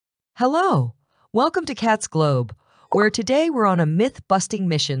Hello! Welcome to Cat's Globe, where today we're on a myth-busting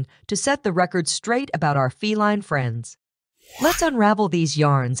mission to set the record straight about our feline friends. Let's unravel these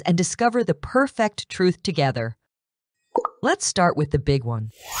yarns and discover the perfect truth together. Let's start with the big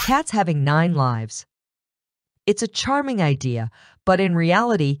one. Cats having 9 lives. It's a charming idea, but in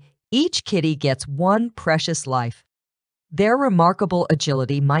reality, each kitty gets one precious life. Their remarkable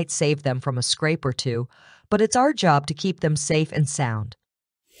agility might save them from a scrape or two, but it's our job to keep them safe and sound.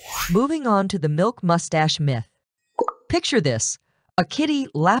 Moving on to the milk mustache myth. Picture this, a kitty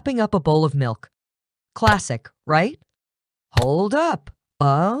lapping up a bowl of milk. Classic, right? Hold up.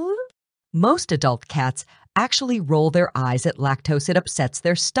 Most adult cats actually roll their eyes at lactose. It upsets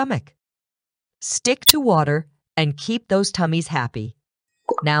their stomach. Stick to water and keep those tummies happy.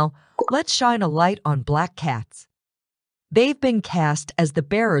 Now, let's shine a light on black cats. They've been cast as the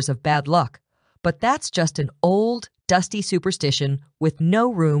bearers of bad luck, but that's just an old, dusty superstition with no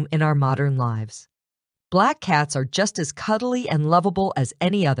room in our modern lives. Black cats are just as cuddly and lovable as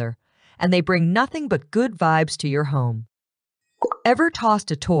any other, and they bring nothing but good vibes to your home. Ever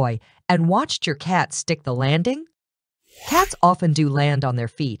tossed a toy and watched your cat stick the landing? Cats often do land on their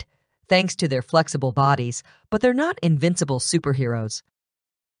feet, thanks to their flexible bodies, but they're not invincible superheroes.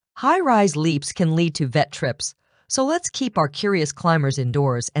 High-rise leaps can lead to vet trips, so let's keep our curious climbers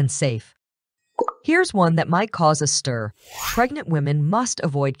indoors and safe. Here's one that might cause a stir. Pregnant women must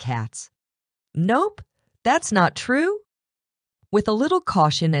avoid cats. Nope, that's not true. With a little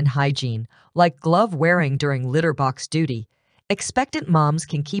caution and hygiene, like glove wearing during litter box duty, expectant moms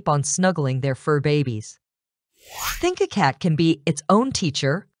can keep on snuggling their fur babies. Think a cat can be its own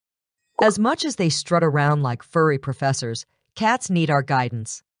teacher. As much as they strut around like furry professors, cats need our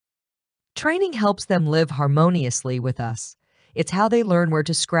guidance. Training helps them live harmoniously with us. It's how they learn where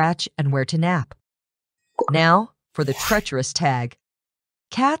to scratch and where to nap. Now, for the treacherous tag.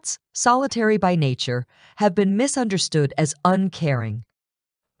 Cats, solitary by nature, have been misunderstood as uncaring.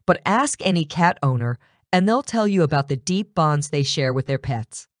 But ask any cat owner, and they'll tell you about the deep bonds they share with their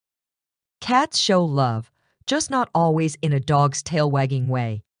pets. Cats show love, just not always in a dog's tail-wagging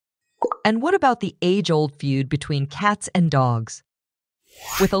way. And what about the age-old feud between cats and dogs?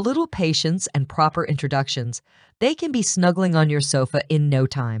 With a little patience and proper introductions, they can be snuggling on your sofa in no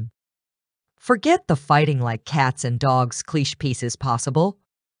time. Forget the fighting like cats and dogs cliche pieces possible.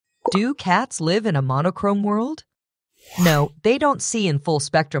 Do cats live in a monochrome world? No, they don't see in full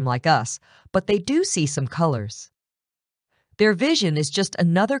spectrum like us, but they do see some colors. Their vision is just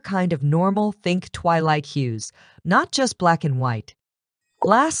another kind of normal, think twilight hues, not just black and white.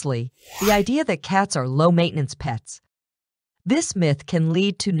 Lastly, the idea that cats are low-maintenance pets. This myth can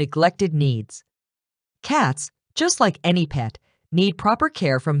lead to neglected needs. Cats, just like any pet, need proper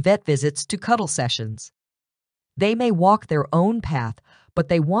care from vet visits to cuddle sessions. They may walk their own path, but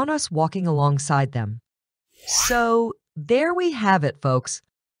they want us walking alongside them. So, there we have it, folks.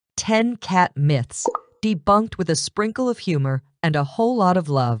 10 cat myths, debunked with a sprinkle of humor and a whole lot of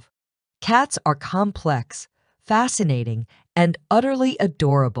love. Cats are complex, fascinating, and utterly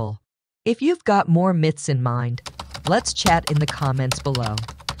adorable. If you've got more myths in mind, let's chat in the comments below.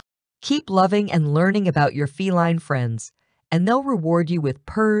 Keep loving and learning about your feline friends, and they'll reward you with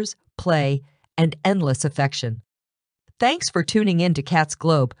purrs, play, and endless affection. Thanks for tuning in to Cat's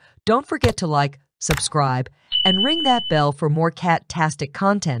Globe. Don't forget to like, subscribe, and ring that bell for more cat-tastic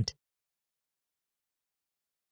content.